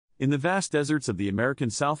In the vast deserts of the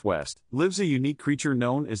American Southwest, lives a unique creature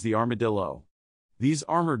known as the armadillo. These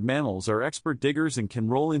armored mammals are expert diggers and can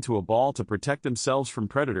roll into a ball to protect themselves from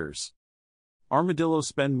predators. Armadillos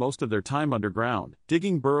spend most of their time underground,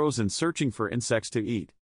 digging burrows and searching for insects to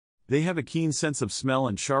eat. They have a keen sense of smell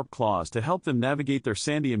and sharp claws to help them navigate their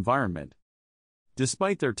sandy environment.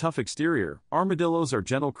 Despite their tough exterior, armadillos are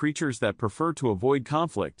gentle creatures that prefer to avoid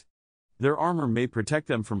conflict. Their armor may protect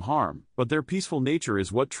them from harm, but their peaceful nature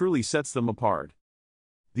is what truly sets them apart.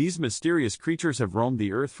 These mysterious creatures have roamed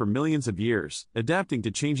the earth for millions of years, adapting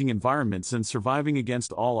to changing environments and surviving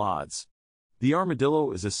against all odds. The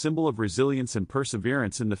armadillo is a symbol of resilience and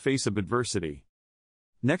perseverance in the face of adversity.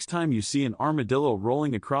 Next time you see an armadillo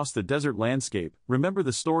rolling across the desert landscape, remember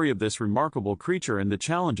the story of this remarkable creature and the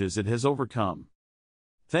challenges it has overcome.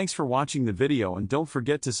 Thanks for watching the video and don't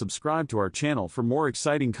forget to subscribe to our channel for more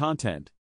exciting content.